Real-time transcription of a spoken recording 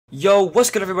Yo, what's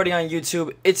good everybody on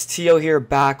YouTube? It's Tio here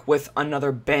back with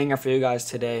another banger for you guys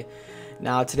today.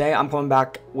 Now today I'm coming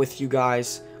back with you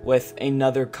guys with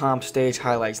another comp stage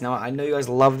highlights. Now I know you guys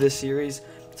love this series.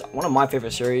 It's one of my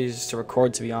favorite series to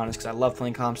record, to be honest, because I love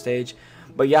playing comp stage.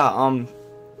 But yeah,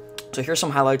 so here's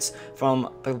some highlights from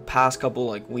the past couple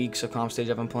weeks of comp stage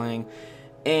I've been playing.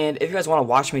 And if you guys want to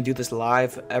watch me do this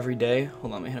live every day,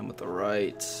 hold on, let me hit him with the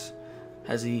right.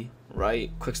 Hezzy,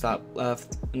 right, quick stop,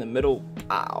 left, in the middle,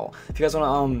 ow. If you guys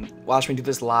want to watch me do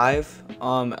this live,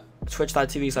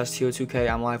 twitch.tv/TO2K,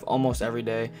 I'm live almost every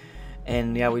day.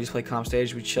 And yeah, we just play comp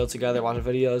stage, we chill together, watch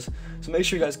the videos. So make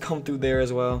sure you guys come through there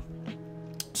as well.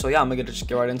 So yeah, I'm gonna just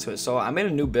get right into it. So I made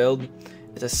a new build.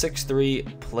 It's a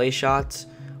 6-3 play shot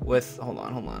with, hold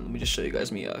on, let me just show you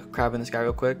guys me crabbing this guy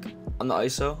real quick on the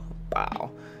ISO.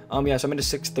 Wow. Yeah, so I made a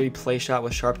 6-3 play shot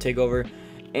with sharp takeover.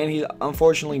 And he's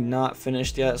unfortunately not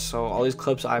finished yet, so all these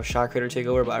clips I have shot creator take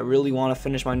over, but I really want to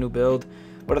finish my new build.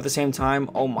 But at the same time,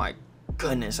 oh my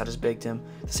goodness, I just baked him.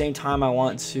 At the same time, I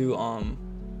want to,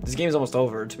 this game is almost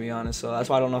over, to be honest, so that's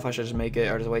why I don't know if I should just make it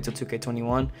or just wait till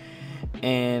 2K21.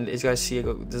 And as you guys see,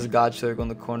 this is Godchiller go in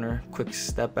the corner, quick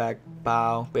step back,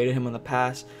 bow, baited him on the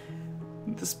pass,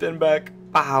 the spin back,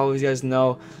 bow. As you guys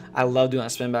know, I love doing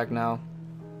that spin back now.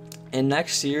 And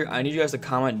next year, I need you guys to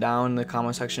comment down in the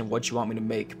comment section what you want me to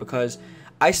make, because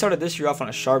I started this year off on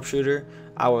a sharpshooter.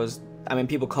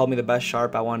 People called me the best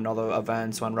sharp. I won all the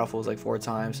events, won ruffles like 4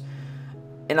 times,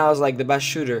 and I was like the best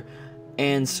shooter.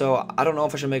 And so I don't know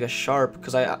if I should make a sharp,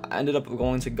 because I ended up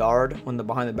going to guard when the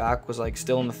behind the back was like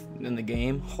still in the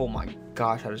game. Oh my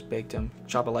gosh, I just baked him.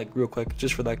 Drop a like real quick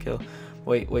just for that kill.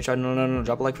 Wait, try no,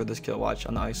 drop a like for this kill. Watch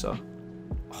on the ISO.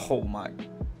 Oh my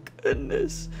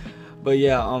goodness. But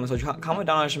yeah, so comment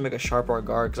down I should make a sharp or a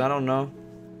guard, because I don't know.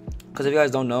 Because if you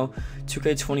guys don't know,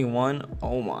 2K21,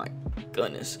 oh my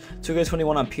goodness.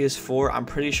 2K21 on PS4, I'm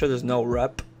pretty sure there's no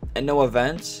rep and no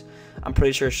events. I'm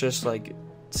pretty sure it's just like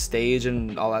stage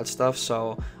and all that stuff.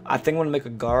 So I think I'm going to make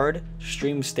a guard,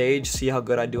 stream stage, see how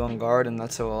good I do on guard. And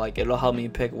that's so it'll help me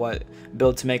pick what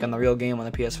build to make on the real game on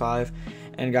the PS5.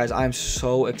 And guys, I'm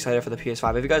so excited for the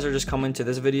PS5. If you guys are just coming to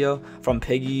this video from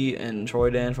Piggy and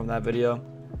Troydan from that video,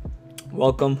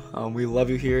 welcome. We love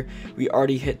you here. We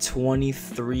already hit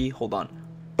 23. Hold on.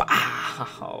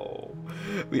 Wow.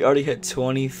 We already hit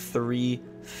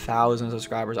 23,000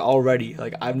 subscribers already.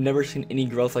 I've never seen any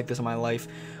growth like this in my life.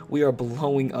 We are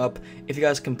blowing up. If you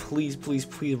guys can please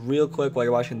real quick, while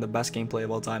you're watching the best gameplay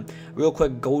of all time, real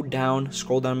quick, go down,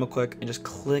 scroll down real quick, and just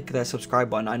click that subscribe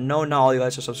button. I know not all you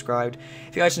guys are subscribed.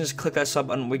 If you guys can just click that sub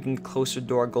button, we can get closer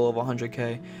to our goal of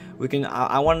 100K. We can.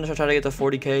 I want to try to get to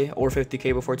 40K or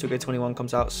 50K before 2K21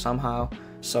 comes out somehow.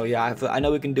 So yeah, I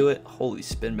know we can do it. Holy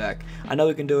spin back. I know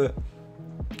we can do it.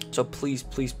 So please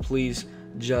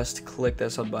just click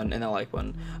that sub button and that like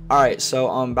button. Alright,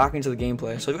 so back into the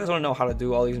gameplay. So if you guys want to know how to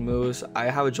do all these moves, I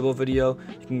have a dribble video.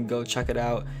 You can go check it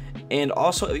out. And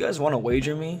also, if you guys want to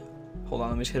wager me, hold on,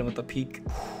 let me just hit him with the peak.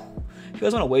 If you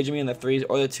guys want to wager me in the 3s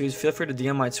or the 2s, feel free to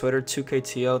DM my Twitter,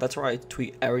 2KTO. That's where I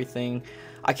tweet everything.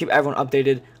 I keep everyone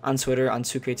updated on Twitter on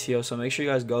 2KTO, so make sure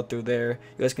you guys go through there.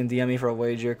 You guys can DM me for a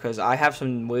wager, because I have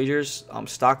some wagers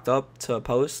stocked up to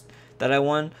post that I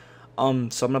won. So I'm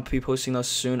gonna be posting those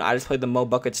soon. I just played the Mo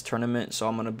Buckets tournament, so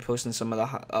I'm gonna be posting some of the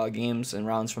games and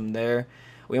rounds from there.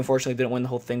 We unfortunately didn't win the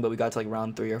whole thing, but we got to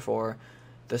round 3 or 4,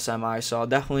 the semi. So I'll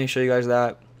definitely show you guys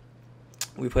that.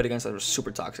 We played against a super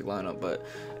toxic lineup, but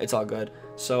it's all good.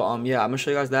 So yeah, I'm gonna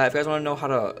show you guys that. If you guys want to know how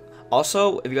to,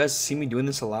 also if you guys see me doing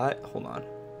this a lot, hold on.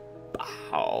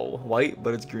 Wow, white,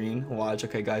 but it's green. Watch.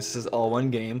 Okay, guys, this is all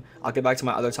one game. I'll get back to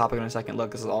my other topic in a second.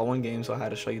 Look, this is all one game, so I had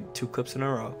to show you 2 clips in a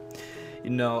row. You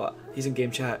know, he's in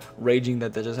game chat raging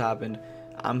that just happened.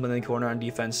 I'm in the corner on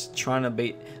defense trying to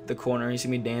bait the corner. You see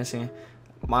me dancing.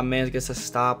 My man gets to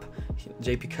stop.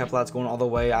 JP Keplat's going all the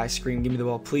way. I scream, give me the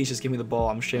ball. Please just give me the ball.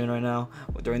 I'm streaming right now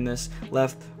during this.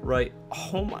 Left, right.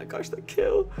 Oh my gosh, the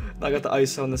kill. I got the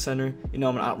ISO in the center. You know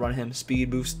I'm going to outrun him.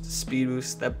 Speed boost.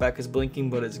 Step back is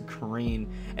blinking, but it's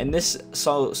green. And this,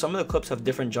 so some of the clips have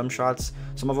different jump shots.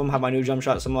 Some of them have my new jump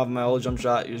shot. Some of them have my old jump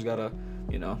shot. You just got to,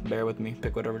 you know, bear with me.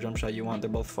 Pick whatever jump shot you want. They're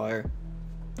both fire.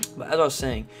 But as I was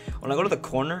saying, when I go to the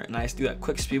corner and I do that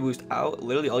quick speed boost out,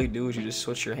 literally all you do is you just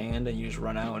switch your hand and you just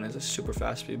run out, and it's a super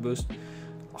fast speed boost.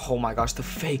 Oh my gosh, the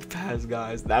fake pass,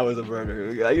 guys. That was a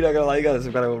murder. You're not gonna lie, you guys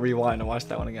gotta rewind and watch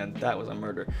that one again. That was a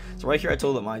murder. So right here, I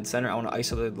told my center I want to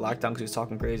ISO the lockdown because he was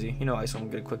talking crazy. You know, ISO him,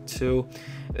 get a quick 2.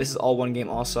 This is all one game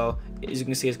also. As you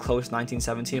can see, it's close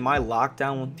 19-17. My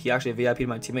lockdown, he actually VIP'd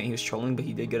my teammate. He was trolling, but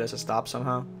he did get us a stop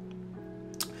somehow.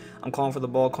 I'm calling for the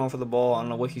ball. I don't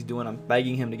know what he's doing. I'm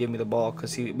begging him to give me the ball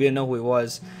because we didn't know who he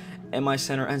was. and my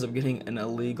center ends up getting an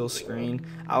illegal screen.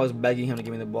 I was begging him to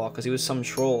give me the ball because he was some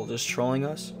troll just trolling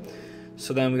us.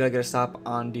 So then we gotta get a stop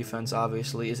on defense,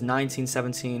 obviously. It's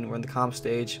 19-17, we're in the comp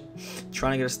stage.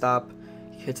 Trying to get a stop,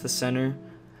 he hits the center.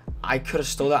 I could have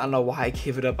stole that. I don't know why I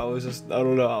gave it up. I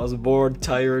don't know. I was bored,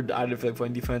 tired. I didn't feel like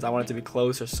playing defense. I wanted to be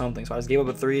close or something. So I just gave up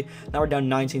a 3. Now we're down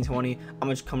 19-20. I'm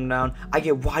just coming down. I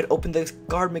get wide open. This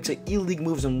guard makes an e-league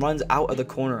moves and runs out of the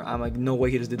corner. I'm like, no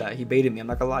way he just did that. He baited me. I'm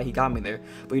not gonna lie. He got me there.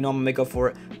 But you know, I'm gonna make up for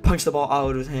it. Punch the ball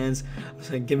out of his hands. I'm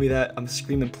saying, give me that. I'm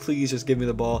screaming, please just give me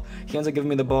the ball. He ends up giving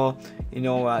me the ball. You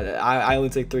know, I only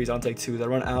take 3s. I don't take 2s. I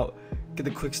run out, get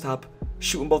the quick stop.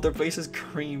 Shooting both their faces,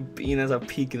 Kareem Bean as a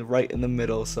peak right in the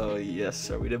middle. So yes,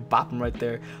 sir, we did bop him right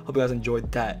there. Hope you guys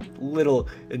enjoyed that little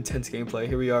intense gameplay.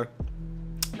 Here we are.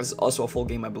 This is also a full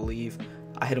game, I believe.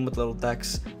 I hit him with little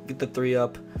decks, get the 3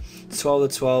 up,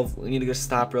 12-12. We need to get a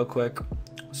stop real quick.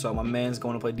 So my man's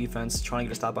going to play defense, trying to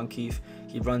get a stop on Keith.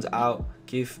 He runs out.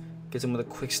 Keith gets him with a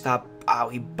quick stop. Ow,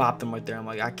 he bopped him right there. I'm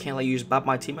like, I can't let you just bop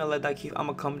my teammate like that, Keith. I'm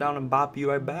gonna come down and bop you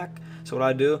right back. So what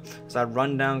I do is I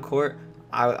run down court.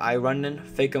 I run in,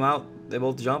 fake him out. They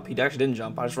both jump. He actually didn't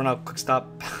jump. I just run out, quick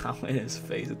stop, pow in his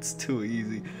face. It's too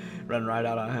easy. Run right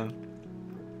out on him.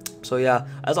 So yeah,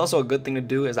 that's also a good thing to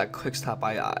do is that quick stop.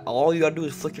 All you gotta do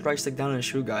is flick your right stick down and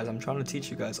shoot, guys. I'm trying to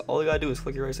teach you guys. All you gotta do is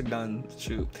flick your right stick down and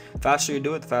shoot. The faster you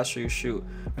do it, the faster you shoot.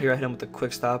 Right here, I hit him with a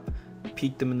quick stop,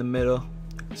 peeked him in the middle.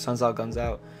 Sun's out, guns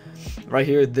out. Right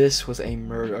here, this was a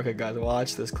murder. Okay, guys,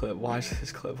 watch this clip. Watch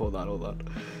this clip. Hold on.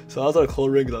 So I was at a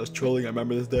cold ring because I was trolling. I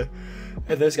remember this day.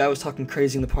 And this guy was talking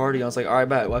crazy in the party. I was like, all right,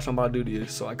 bet. Watch what I'm about to do to you.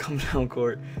 So I come down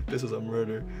court. This was a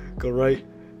murder. Go right.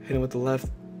 Hit him with the left.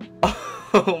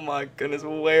 Oh, my goodness.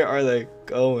 Where are they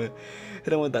going?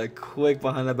 Hit him with that quick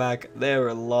behind the back. They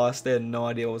were lost. They had no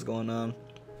idea what was going on.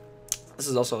 This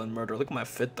is also a murder. Look at my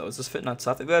fit, though. Is this fit not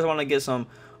tough? If you guys want to get some...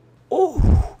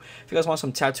 Oh, if you guys want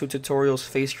some tattoo tutorials,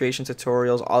 face creation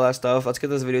tutorials, all that stuff, let's get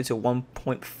this video to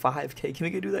 1.5k.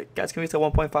 Can we do that, guys? Can we get to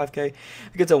 1.5k? If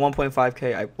we get to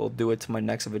 1.5k, I will do it to my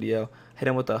next video. Hit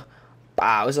him with the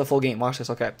wow. This is a full game. Watch this.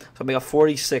 Okay, so I make a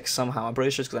 46 somehow. I'm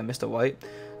pretty sure it's because I missed a white.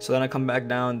 So then I come back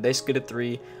down. They skid a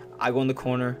 3. I go in the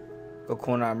corner. Go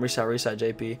corner. I'm reset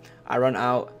JP. I run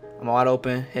out. I'm wide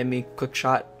open. Hit me. Quick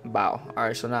shot. Bow. All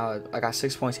right. So now I got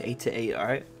 6 points. 8-8. All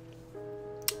right.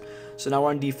 So now we're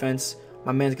on defense.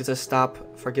 My man gets a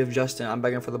stop. Forgive Justin. I'm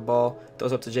begging for the ball.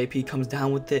 Throws up to JP. Comes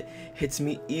down with it. Hits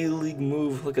me. E-league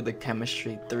move. Look at the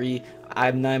chemistry. 3. I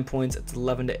have 9 points. It's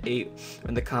 11-8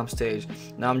 in the comp stage.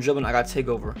 Now I'm dribbling. I got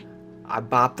takeover. I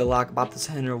bopped the lock. Bopped the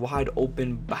center. Wide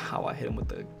open. Bow. I hit him with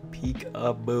the peek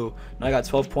of boo. Now I got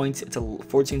 12 points. It's a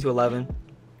 14-11.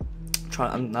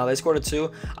 Now they scored a 2.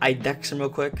 I dex him real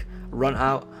quick. Run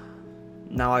out.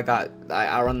 Now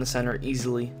I run the center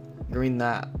easily. Green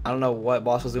that. I don't know what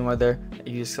boss was doing right there.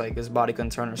 He just like his body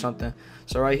couldn't turn or something.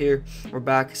 So right here, we're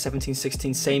back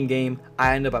 17-16, same game.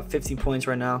 I end up at 15 points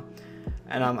right now.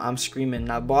 And I'm screaming.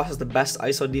 Now boss has the best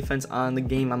ISO defense on the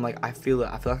game. I'm like, I feel it.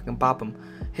 I feel like I can bop him.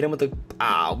 Hit him with a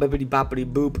ow, bippity boppity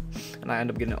boop. And I end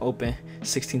up getting open.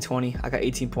 16-20. I got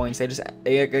 18 points. They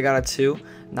got a 2.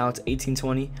 Now it's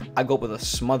 18-20. I go up with a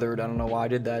smothered. I don't know why I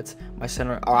did that. My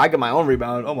center, or I get my own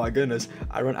rebound. Oh my goodness.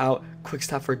 I run out. Quick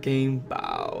stop for game.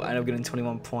 Bow. I end up getting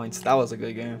 21 points. That was a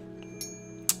good game.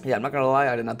 Yeah, I'm not gonna lie.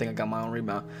 I did not think I got my own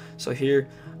rebound. So here,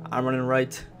 I'm running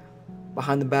right.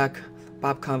 Behind the back.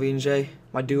 Bob Convy and Jay.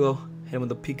 My duo. Hit him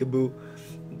with a peekaboo.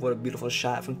 What a beautiful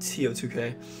shot from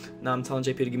TO2K. Now I'm telling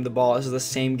JP to give me the ball. This is the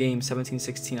same game,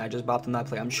 17-16. I just bopped on that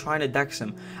play. I'm trying to dex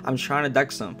him.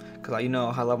 Because you know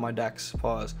I love my dex.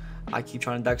 Pause. I keep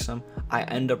trying to dex him. I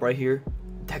end up right here,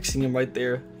 dexing him right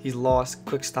there. He's lost.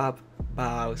 Quick stop.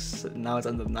 Wow. Now it's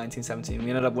end up 19-17. We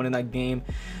ended up winning that game.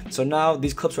 So now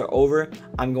these clips are over.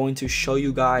 I'm going to show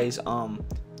you guys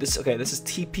this is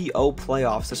TPO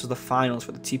playoffs. This was the finals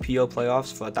for the TPO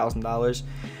playoffs for $1,000.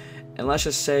 And let's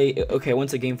just say, okay, I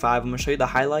went to game 5. I'm going to show you the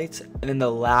highlights. And then the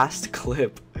last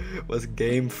clip was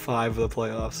game 5 of the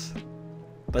playoffs.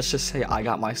 Let's just say I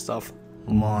got my stuff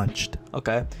launched.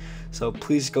 Okay? So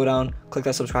please go down, click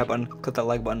that subscribe button, click that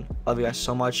like button. Love you guys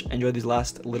so much. Enjoy these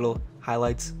last little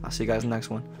highlights. I'll see you guys in the next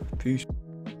one. Peace.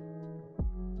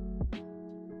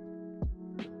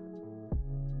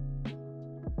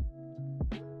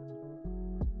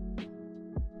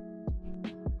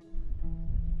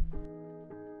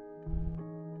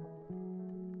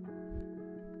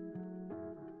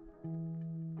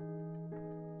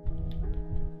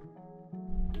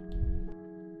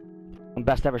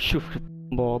 Best ever shoot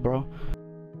ball, bro.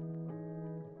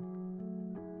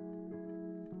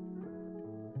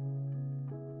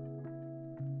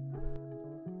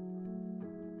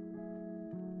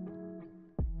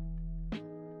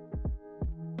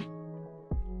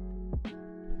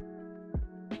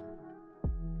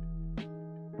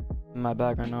 in my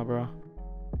bag right now, bro.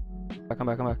 Come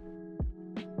back, come back.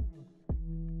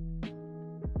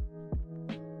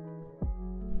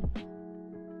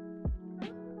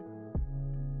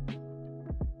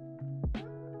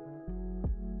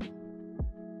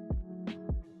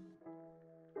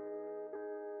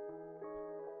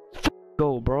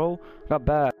 Go, bro. Got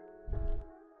bad.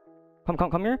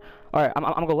 Come here. All right, I'm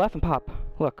gonna go left and pop.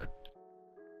 Look.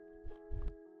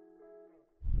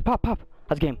 Pop.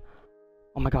 That's game.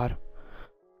 Oh my god.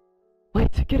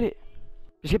 Wait, get it.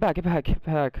 Just get back.